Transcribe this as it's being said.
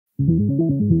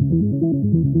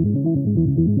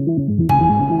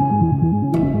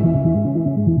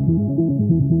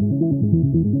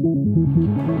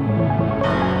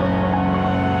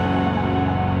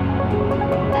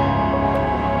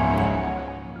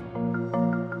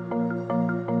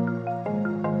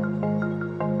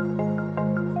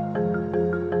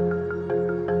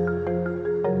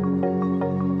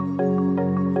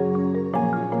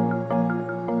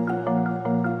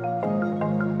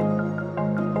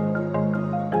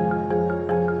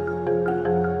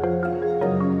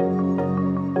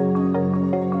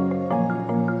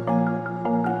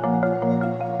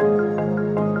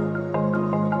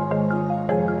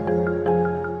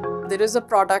There is a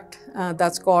product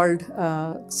that's called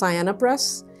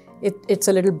Cyanopress. It's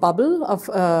a little bubble of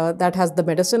that has the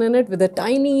medicine in it with a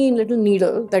tiny little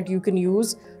needle that you can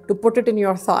use to put it in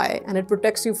your thigh, and it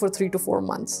protects you for 3 to 4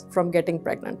 months from getting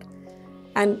pregnant.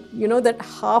 And you know that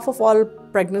half of all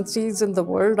pregnancies in the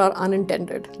world are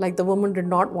unintended, like the woman did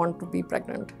not want to be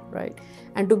pregnant, right?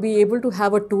 And to be able to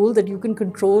have a tool that you can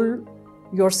control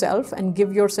yourself and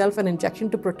give yourself an injection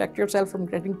to protect yourself from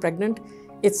getting pregnant,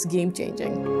 it's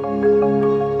game-changing.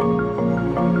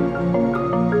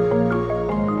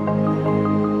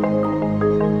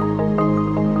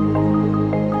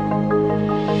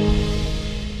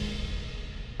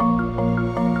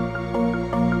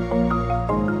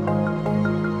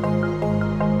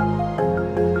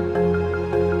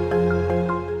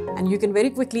 You can very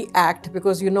quickly act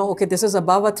because you know, okay, this is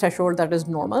above a threshold that is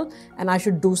normal and I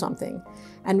should do something.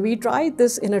 And we tried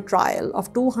this in a trial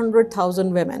of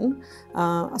 200,000 women.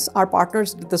 Our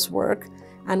partners did this work.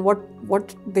 And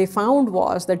what they found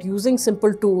was that using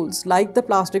simple tools like the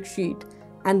plastic sheet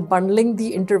and bundling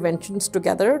the interventions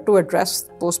together to address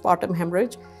postpartum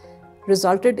hemorrhage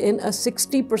resulted in a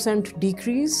 60%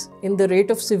 decrease in the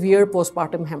rate of severe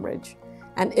postpartum hemorrhage.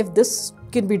 And if this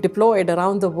can be deployed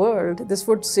around the world, this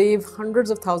would save hundreds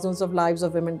of thousands of lives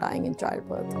of women dying in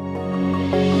childbirth.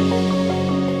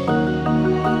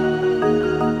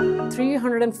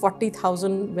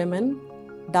 340,000 women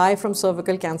die from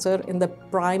cervical cancer in the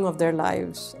prime of their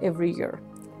lives every year.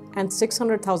 And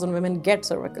 600,000 women get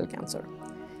cervical cancer.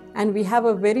 And we have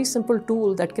a very simple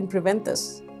tool that can prevent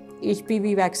this,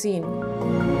 HPV vaccine.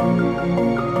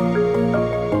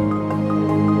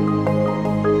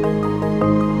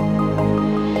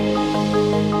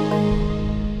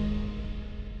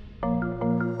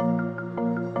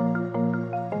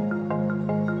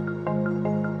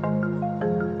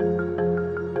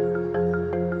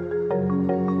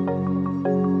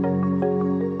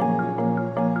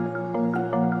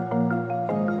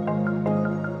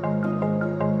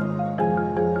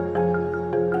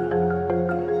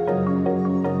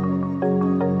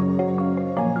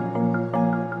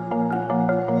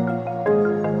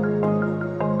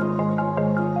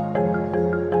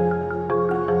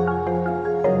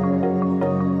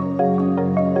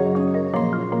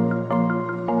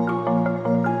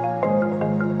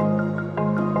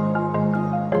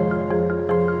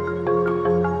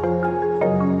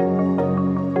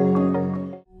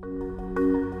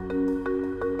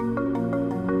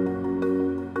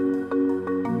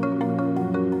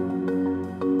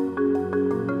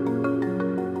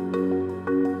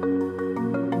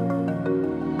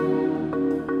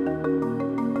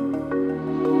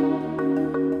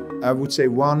 I would say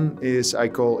one is I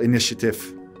call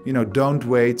initiative. You know, don't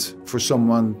wait for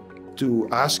someone to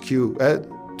ask you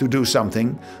to do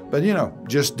something, but you know,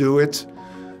 just do it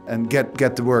and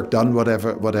get the work done,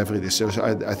 whatever it is. So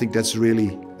I think that's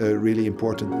really really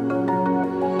important.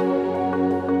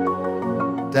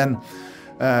 Then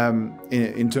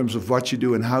in terms of what you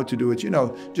do and how to do it, you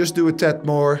know, just do a tad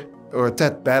more or a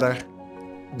tad better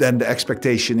than the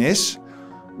expectation is,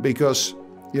 because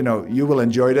you know, you will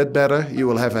enjoy that better. You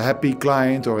will have a happy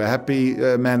client or a happy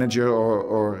manager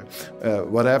or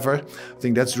whatever. I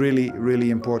think that's really,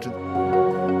 really important.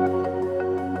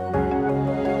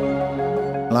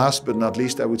 Last but not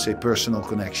least, I would say personal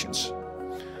connections.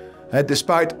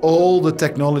 Despite all the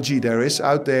technology there is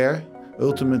out there,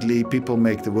 ultimately people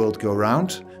make the world go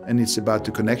round, and it's about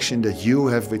the connection that you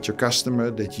have with your customer,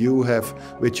 that you have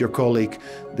with your colleague,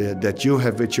 that you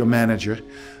have with your manager.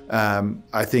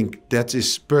 I think that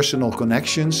is personal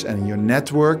connections and your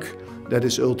network. That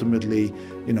is ultimately,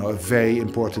 you know, a very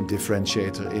important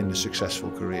differentiator in a successful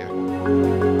career.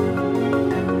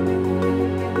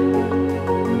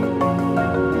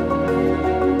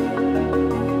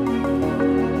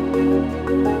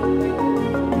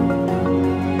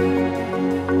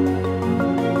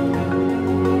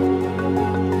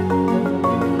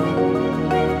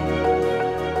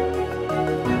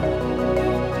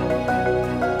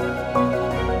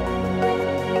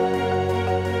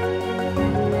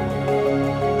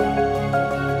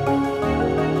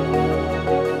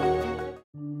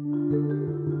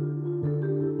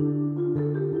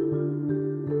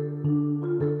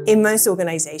 In most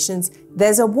organizations,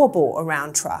 there's a wobble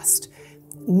around trust.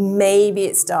 Maybe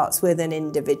it starts with an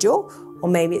individual, or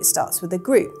maybe it starts with a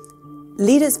group.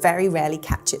 Leaders very rarely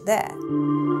catch it there.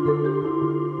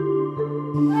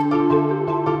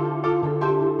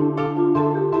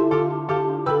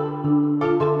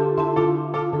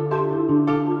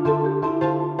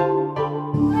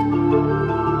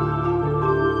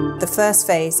 The first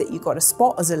phase that you've got to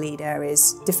spot as a leader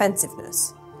is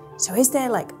defensiveness. So is there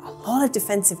like a lot of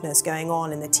defensiveness going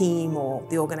on in the team or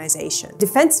the organization?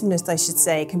 Defensiveness, I should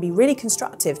say, can be really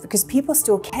constructive because people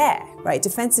still care, right?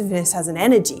 Defensiveness has an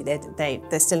energy,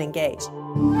 they're still engaged.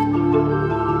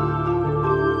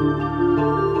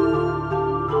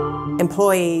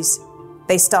 Employees,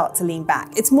 they start to lean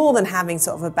back. It's more than having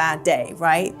sort of a bad day,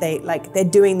 right? They're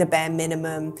doing the bare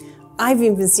minimum. I've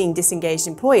even seen disengaged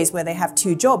employees where they have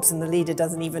 2 jobs and the leader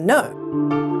doesn't even know.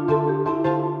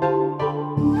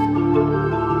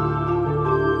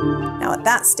 Now at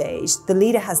that stage, the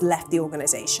leader has left the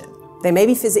organization. They may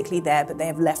be physically there, but they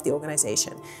have left the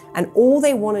organization. And all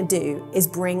they want to do is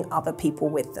bring other people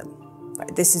with them.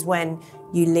 Right? This is when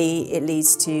it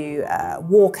leads to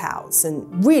walkouts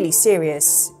and really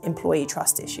serious employee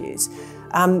trust issues.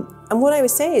 And what I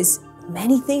would say is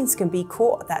many things can be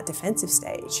caught at that defensive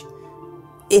stage.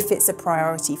 If it's a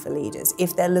priority for leaders,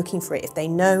 if they're looking for it, if they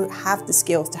have the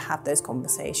skills to have those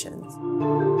conversations.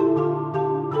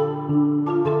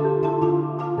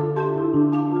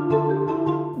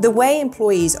 The way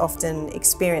employees often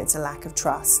experience a lack of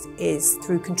trust is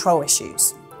through control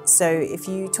issues. So if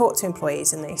you talk to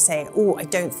employees and they say, oh, I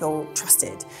don't feel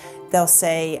trusted, they'll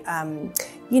say,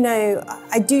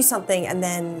 I do something and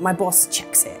then my boss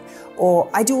checks it. Or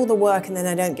I do all the work and then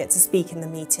I don't get to speak in the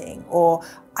meeting. Or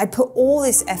I put all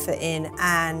this effort in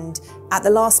and at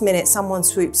the last minute someone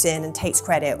swoops in and takes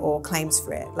credit or claims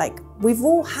for it. Like, we've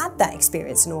all had that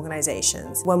experience in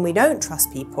organizations. When we don't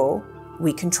trust people,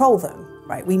 we control them,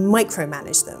 right? We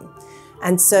micromanage them.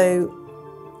 And so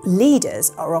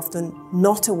leaders are often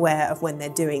not aware of when they're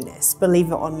doing this,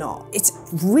 believe it or not. It's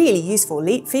really useful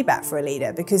feedback for a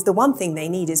leader because the one thing they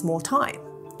need is more time.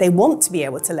 They want to be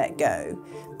able to let go.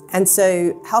 And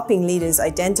so helping leaders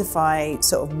identify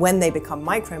sort of when they become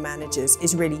micromanagers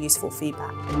is really useful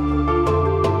feedback.